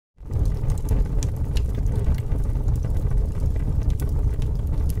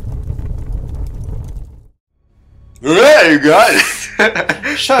Yeah, you got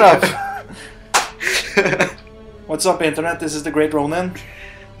it. Shut up. What's up, internet? This is TheGreatRonin,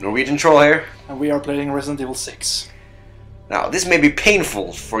 Norwegian troll here. and we are playing Resident Evil 6. Now, this may be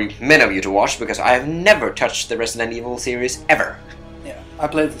painful for many of you to watch because I have never touched the Resident Evil series ever. Yeah, I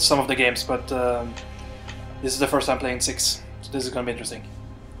played some of the games, but this is the first time playing 6, so this is gonna be interesting.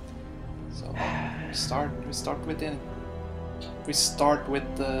 So we start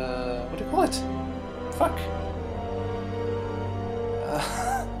with the what do you call it? Fuck.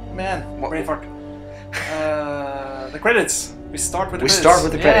 Man, brain fart. The credits. We start with the credits. We start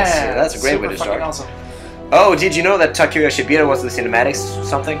with the credits. Yeah, that's a great way to start. Awesome. Oh, did you know that Takuya Shibita was the cinematics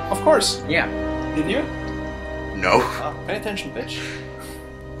something? Of course. Yeah. Did you? No. Pay attention, bitch.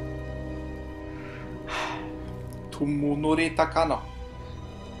 Tomonori Takano.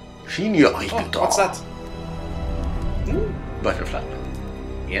 Shinya Oh, what's that? Butterfly.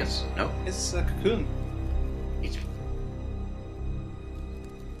 Yes? No? It's a cocoon, It's...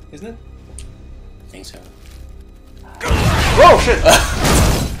 isn't it? I think so. Oh shit!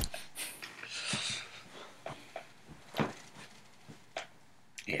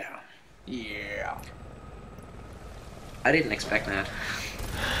 Yeah. Yeah. I didn't expect that.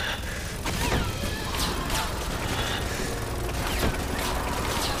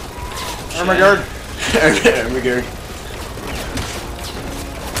 Ermagerd! Ermagerd.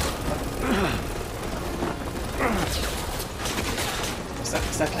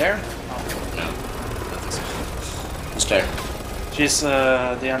 Is that Claire? No. I think so. Who's Claire? She's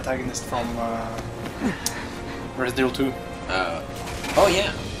the antagonist from Resident Evil 2. Oh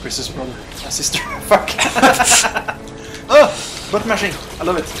yeah. Chris's brother. Sister. Fuck. Oh! Butt mashing. I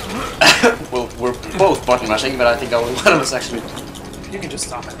love it. Well, we're both button mashing, but I think only one of us actually... You can just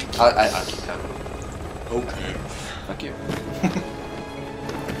stop it. I'll keep that. Okay. Fuck you.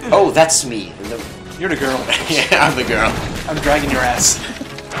 Oh, that's me. You're the girl. Yeah, I'm the girl. I'm dragging your ass.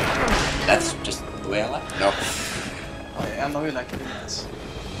 That's just the way I like it. No. Oh yeah, I know you like it. Yes.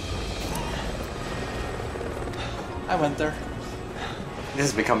 I went there. This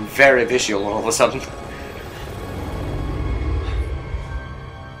has become very visual all of a sudden.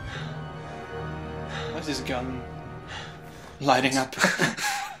 What's this gun lighting up?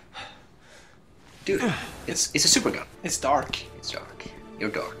 Dude, it's a super gun. It's dark. It's dark. You're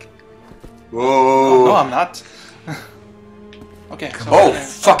dark. Oh, Whoa! no, I'm not. Okay. So Oh,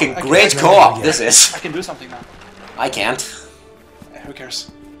 fucking great co-op this is. I can do something now. I can't. Who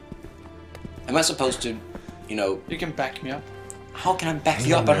cares? Am I supposed to, you know... You can back me up. How can I back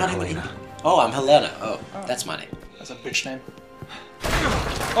you up? I'm not even... Oh, I'm Helena. Oh, that's my name. That's a bitch name.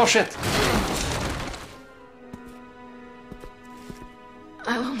 Oh shit!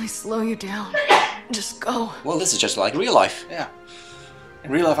 I'll only slow you down. Just go. Well, this is just like real life. Yeah.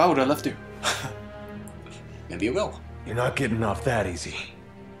 In real life, I would have left you. Maybe you will. You're not getting off that easy.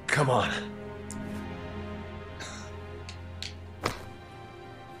 Come on.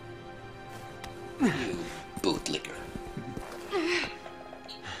 You bootlicker.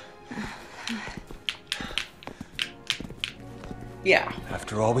 Yeah.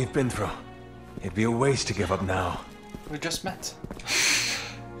 After all we've been through, it'd be a waste to give up now. We just met.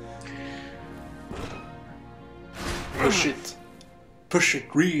 Push it. Push it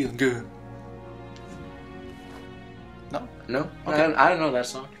real good. No? No? Okay. I don't know that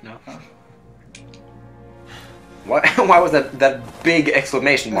song. No. Why was that big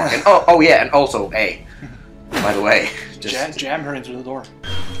exclamation mark? And oh yeah, and also A. By the way, just Jam her into the door.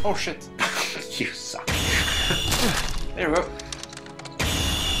 Oh shit. you suck. There we go.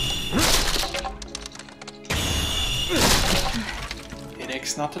 It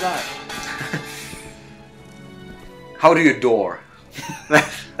aches not to die. How do you door?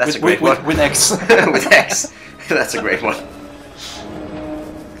 That's a great one. With X. With X. That's a great one.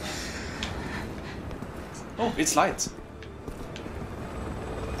 Oh, it's light.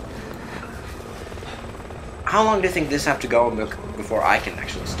 How long do you think this have to go before I can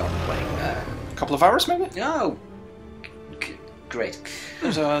actually start playing? A couple of hours, maybe? No. Great.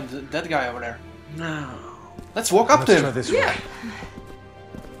 There's a dead guy over there. No. Let's walk up Let's to try him. this Yeah. way.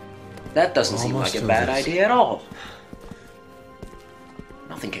 That doesn't seem Almost like a do bad this. idea at all.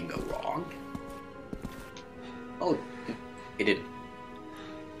 Nothing can go wrong. Oh, it didn't.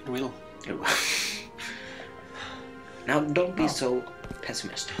 It will. It will. Now, don't be so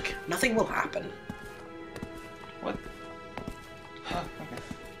pessimistic. Nothing will happen. What? Oh, okay.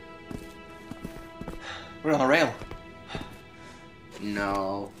 We're on a rail.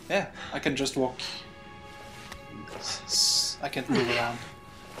 No. Yeah, I can just walk. I can move around.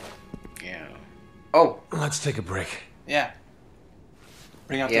 Yeah. Oh. Let's take a break. Yeah.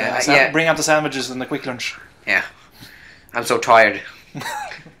 Bring out Yeah, the yeah. bring out the sandwiches and the quick lunch. Yeah. I'm so tired.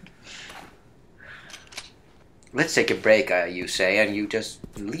 Let's take a break, you say, and you just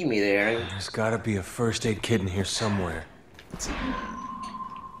leave me there. There's gotta be a first aid kit in here somewhere.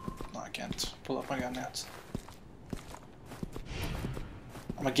 No, I can't pull up my gun yet.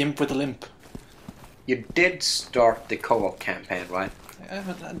 I'm a gimp with a limp. You did start the co-op campaign, right? Yeah,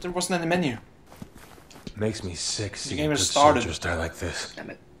 but there wasn't any menu. Makes me sick seeing game good has started. soldiers die like this.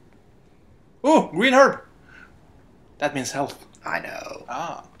 Damn it. Oh, green herb! That means health. I know.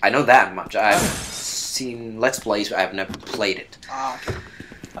 Ah. I know that much. I've seen Let's Plays, but I've never played it. Ah, okay.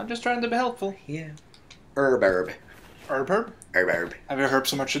 I'm just trying to be helpful. Yeah. Herb. Herb? Herb. Have you heard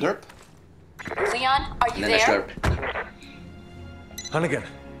so much derp? Leon, are you And then there's there? herb. Hunnigan,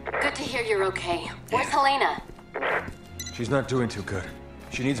 Good to hear you're okay. Where's Helena? she's not doing too good.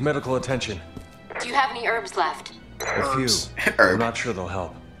 She needs medical attention. Do you have any herbs left? A few. I'm Herb. not sure they'll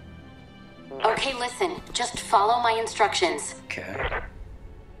help. Okay, listen. Just follow my instructions. Okay.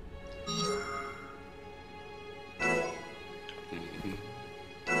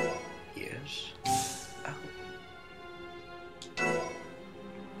 Yes. Oh.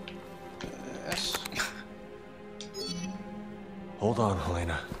 Yes. Hold on,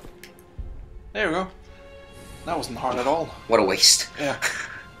 Helena. There we go. That wasn't hard at all. What a waste. Yeah.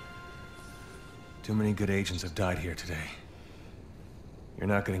 Too many good agents have died here today. You're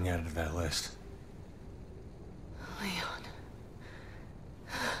not getting added to that list. Leon.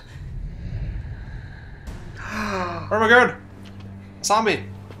 Oh my god! Zombie!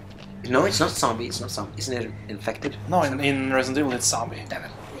 No, it's not zombie. It's not zombie. Isn't it infected? No, in Resident Evil it's zombie. Damn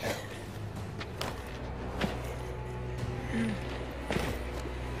it.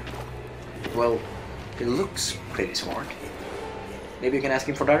 Well, he looks pretty smart. Maybe you can ask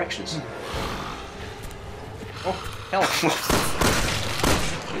him for directions. Oh, hell.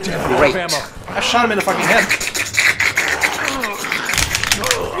 Great. I shot him in the fucking head.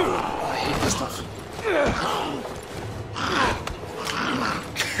 I hate this stuff.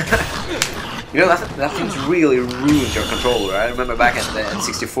 You know, that thing's really ruined your controller. I remember back at the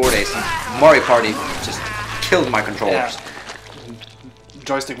N64 days, Mario Party just killed my controllers. Yeah.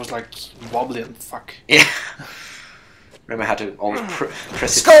 Joystick was like wobbly and fuck. Yeah. Remember I had to always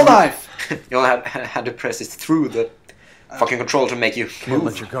press it Skull through. knife! You only had to press it through the fucking controller to make you Can't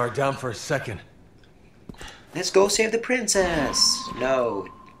let move. your guard down for a second. Let's go save the princess. No,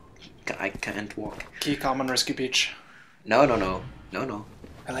 I can't walk. Key common rescue Peach. No.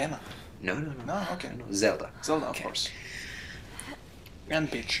 Helena. No. No, okay. No, Zelda. Zelda, of Okay. course. And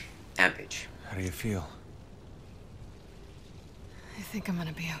Peach. And Peach. How do you feel? I think I'm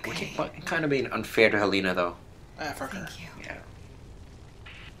gonna be okay. Kind of being unfair to Helena, though. Ah, fuck her. Thank you. Yeah.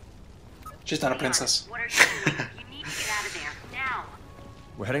 She's not a princess. What are you doing? You need to get out of there, now.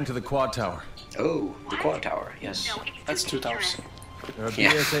 We're heading to the quad tower. Oh, the quad tower. Yes. No, it's That's too 2 towers. dangerous. There are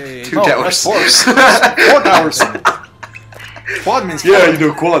Yeah. BSAA Two No, towers. that's 4. 4 towers. Quad means Yeah, quad. you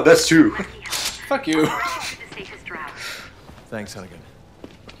know quad. That's true. Fuck you. The safest route. Thanks, Hunnigan.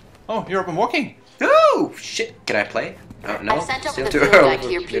 Oh, you're up and walking. Oh shit! Can I play? No, I sent over still the too field early guide to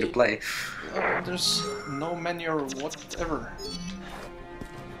for your me to P. play. There's no menu or whatever.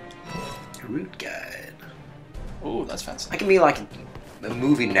 Route guide. Oh, that's fancy. I can be like a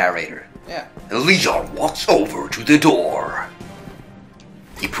movie narrator. Yeah. Leon walks over to the door.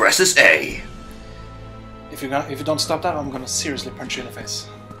 He presses A. If you don't stop that, I'm gonna seriously punch you in the face.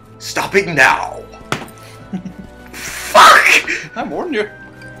 Stopping now. Fuck! I warned you.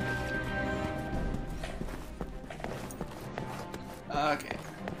 Okay.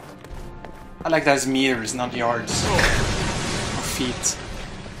 I like that it's meters, not yards. Or feet.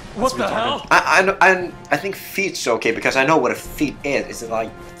 What the hell? I think feet's okay because I know what a feet is. It's like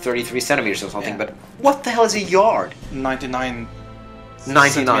 33 centimeters or something. Yeah. But what the hell is a yard? 99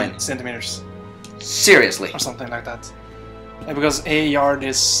 99. centimeters Seriously. or something like that. Yeah, because a yard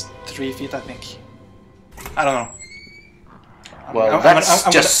is 3 feet, I think. I don't know. Well, I'm that's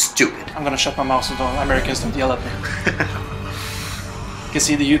gonna- just stupid. I'm gonna shut my mouth so Americans don't yell at me. You can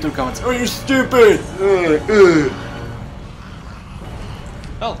see the YouTube comments. Oh, you're stupid!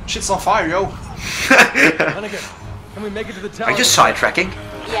 Well, shit's on fire, yo. Hunnigan, can we make it to the tower? Are you just sidetracking?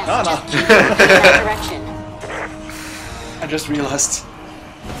 Yes, No, no. just keep moving in that direction. I just realized.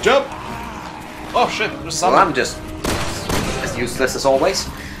 Jump! Oh shit, there's Well, someone. I'm just as useless as always.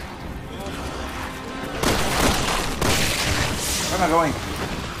 Where am I going?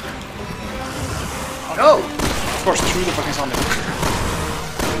 Oh! Of course, through the fucking zombie.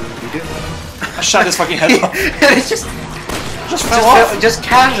 You do? I shot his fucking head off. It's just Fell off. just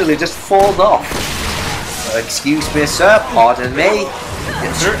casually just falls off. Excuse me, sir. Pardon me.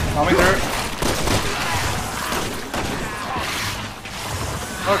 Through, coming through.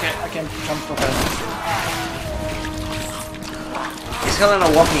 Okay, I can jump for that. Is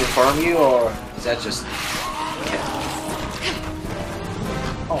Helena walking in front of you, or is that just... Okay.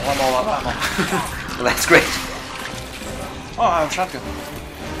 Oh, I'm all up. Well, that's great. Oh, I have a shotgun.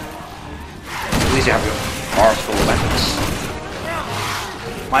 At least you have your arms full of weapons.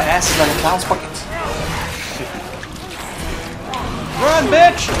 My ass is like a clown's bucket. Run,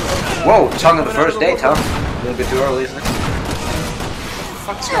 bitch! Whoa, tongue on the first date, huh? A little bit too early, isn't it?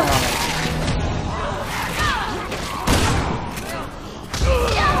 What the fuck's going on?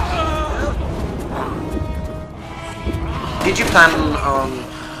 Did you plan on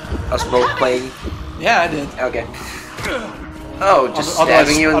us both playing? Yeah, I did. Okay. Oh, just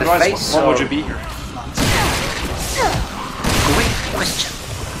stabbing you in the face? What would you be here? Great question.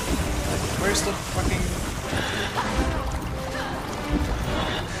 Where's the fucking...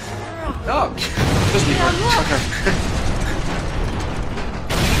 Dog. Just leave her. Fuck her.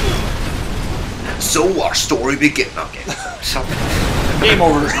 So our story begins. Okay. Game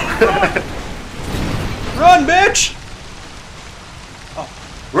over. Run, bitch! Oh.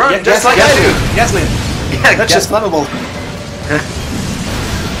 Run, Yeah, just like I do. Gasoline. Yeah, That's just flammable.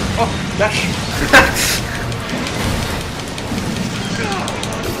 Oh, dash.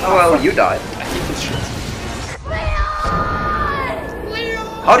 Oh well, you died. I hate this shit.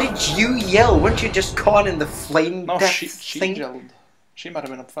 How did you yell? Weren't you just caught in the flame No, death she thing? yelled. She might have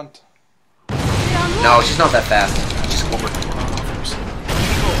been up front. No, she's not that fast. She's over.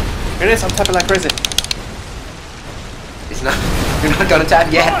 Here it is, I'm tapping like crazy. It's not. You're not gonna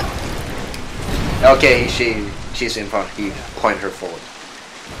tap yet. Okay, she's in front. He pointed her forward.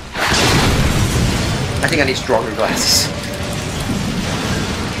 I think I need stronger glasses.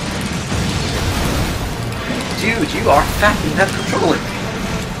 Dude, you are fat in that controller.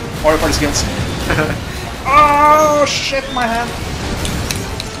 Mario Party skills. Oh shit, my hand.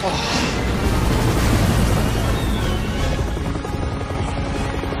 Oh.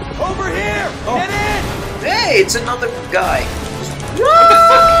 Over here! Oh. Get in! Hey, it's another guy.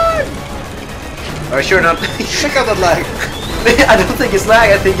 Run! Are you sure not? Check out that lag. I don't think it's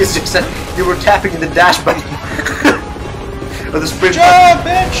lag. I think it's just that you were tapping the dash button or the sprint Jump, button.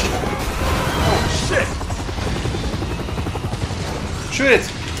 bitch! Oh shit! Shoot it.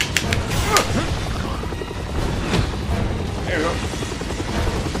 There we go.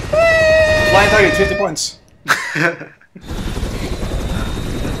 Flying target, 50 points.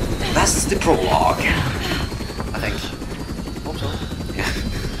 That's the prologue, I think. Hope so. Yeah.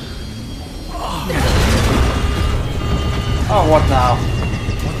 Oh, what now?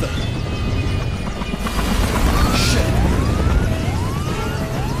 What the? Shit!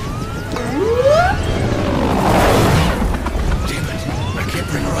 Damn it! I can't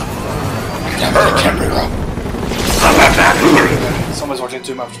bring her up. I can't bring her up. Someone's watching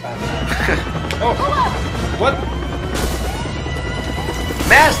too much, man. Oh! What?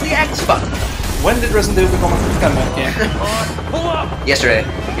 Mash the X button. When did Resident Evil become a gunman game? Pull up! Yesterday.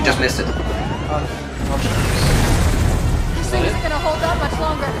 You just missed it. This thing isn't gonna hold up much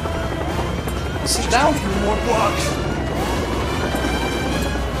longer. Sit down. More blocks.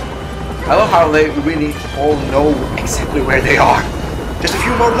 I love how they really all know exactly where they are. Just a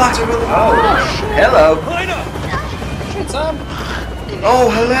few more blocks and we'll... Oh, hello. Helena! Shit, Sam. Oh,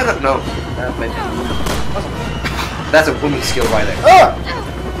 Helena. No. Maybe. That's a woman's skill right there. Ah!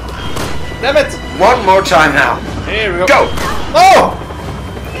 Damn it! One more time now. Here we go. Go! Oh!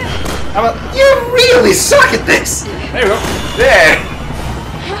 You really suck at this! There we go. There!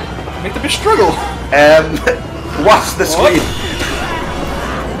 Make the bitch struggle. Watch the screen.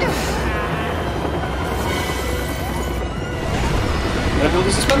 Gotta build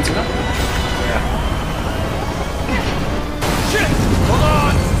the suspense, you know? Shit! Hold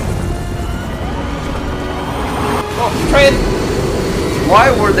on! Oh, train!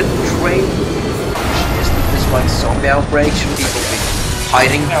 Why were the train... Isn't this like zombie outbreak? Should people be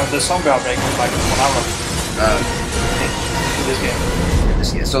hiding? No, the zombie outbreak was like 1 hour in this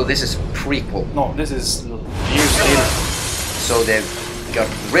game. So this is prequel. No, this is years later. So they've got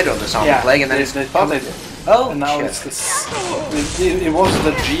rid of the zombie plague and then they thought they did. Oh, And now shit. it's this... It was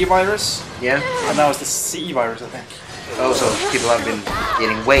the G virus, Yeah? and now it's the C virus, I think. Oh, so people have been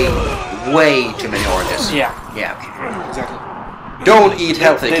eating way too many oranges. Yeah, Yeah, okay. exactly. Don't eat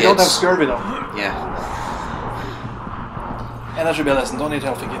healthy, They kids. don't have scurvy though. Yeah. And that should be a lesson, don't eat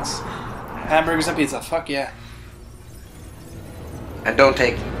healthy kids. Hamburgers and pizza, fuck yeah. And don't go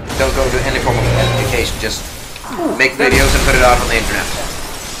to any form of education, just make videos and put it out on the internet.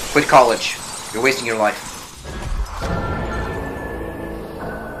 Quit college. You're wasting your life.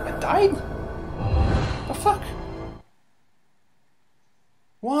 I died? The fuck?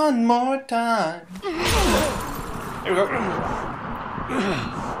 One more time. Here we go.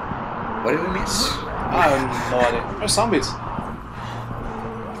 What did we miss? I have no idea. There's zombies.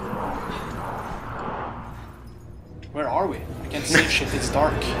 Where are we? I can't see shit, it's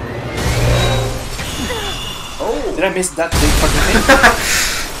dark. Oh! Did I miss that big fucking thing?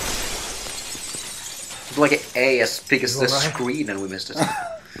 It's like an A as big as the screen and we missed it.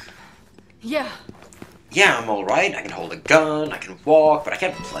 Yeah. Yeah, I'm alright. I can hold a gun, I can walk, but I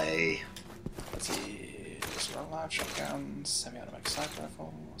can't play. Let's see. Live shotgun, semi-automatic sniper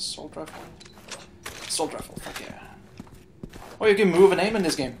rifle, assault rifle. Assault rifle, fuck yeah. Oh, you can move and aim in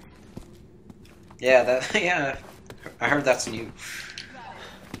this game. Yeah, that. Yeah, I heard that's new.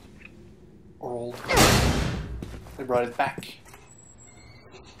 Or old. They brought it back.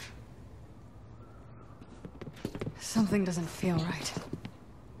 Something doesn't feel right.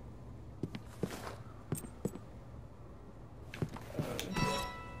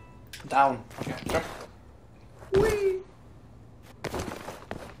 Down. Okay, jump. Whee!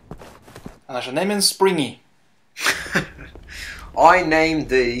 And I should name him Springy. I named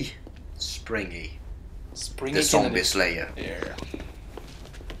thee Springy, Springy the zombie Kennedy. slayer. Yeah.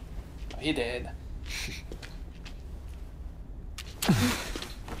 He did.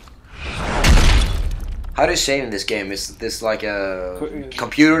 How do you save in this game? Is this like a Qu-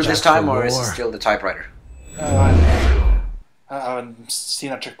 computer this Just time, for or is it more. still the typewriter? I haven't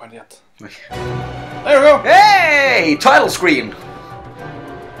seen a checkpoint yet. There we go! Hey! Title screen!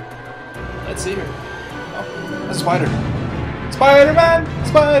 Let's see here. Oh, a spider. Spider-Man!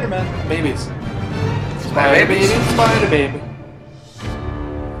 Spider-Man! Babies. Spider babies. baby, spider baby.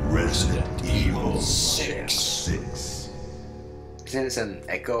 Resident Evil 6. Is this an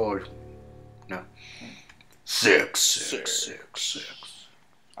echo or no? 6.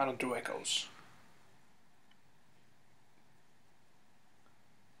 I don't do echoes.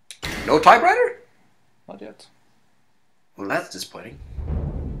 No typewriter? Not yet. Well, that's disappointing.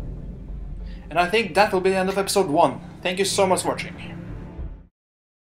 And I think that will be the end of episode 1. Thank you so much for watching.